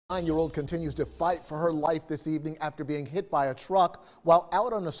9-year-old continues to fight for her life this evening after being hit by a truck while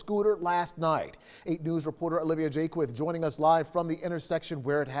out on a scooter last night. 8 News reporter Olivia Jaquith joining us live from the intersection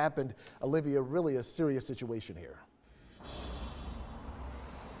where it happened. Olivia, really a serious situation here.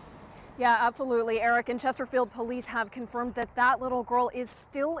 Yeah, absolutely, Eric. And Chesterfield police have confirmed that that little girl is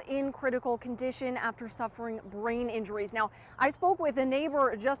still in critical condition after suffering brain injuries. Now, I spoke with a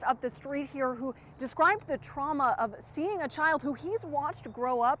neighbor just up the street here who described the trauma of seeing a child who he's watched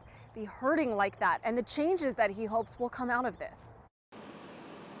grow up be hurting like that and the changes that he hopes will come out of this.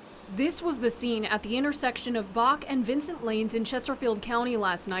 This was the scene at the intersection of Bach and Vincent Lanes in Chesterfield County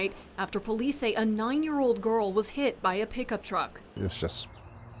last night after police say a 9-year-old girl was hit by a pickup truck. It was just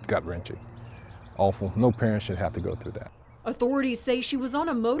gut-wrenching, awful. No parent should have to go through that. Authorities say she was on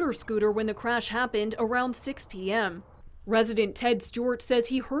a motor scooter when the crash happened around 6 p.m. Resident Ted Stewart says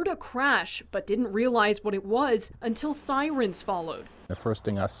he heard a crash but didn't realize what it was until sirens followed. The first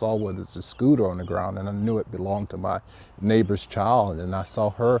thing I saw was the scooter on the ground, and I knew it belonged to my neighbor's child, and I saw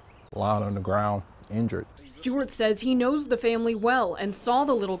her lying on the ground injured. Stewart says he knows the family well and saw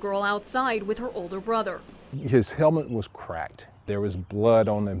the little girl outside with her older brother. His helmet was cracked. There was blood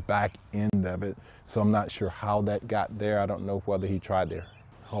on the back end of it, so I'm not sure how that got there. I don't know whether he tried to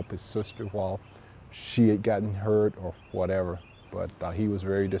help his sister while she had gotten hurt or whatever, but he was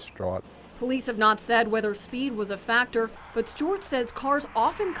very distraught. Police have not said whether speed was a factor, but Stewart says cars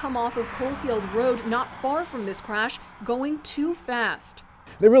often come off of Coalfield Road not far from this crash going too fast.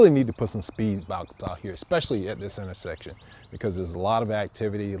 They really need to put some speed bumps out here, especially at this intersection, because there's a lot of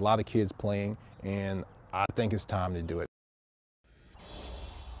activity, a lot of kids playing, and I think it's time to do it.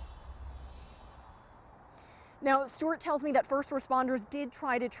 Now, Stewart tells me that first responders did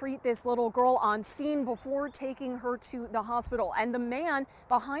try to treat this little girl on scene before taking her to the hospital. And the man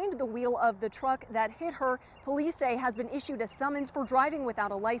behind the wheel of the truck that hit her, police say, has been issued a summons for driving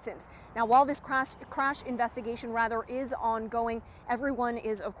without a license. Now, while this crash investigation is ongoing, everyone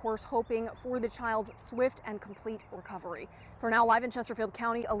is, of course, hoping for the child's swift and complete recovery. For now, live in Chesterfield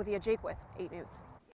County, Olivia Jaquith, 8 News.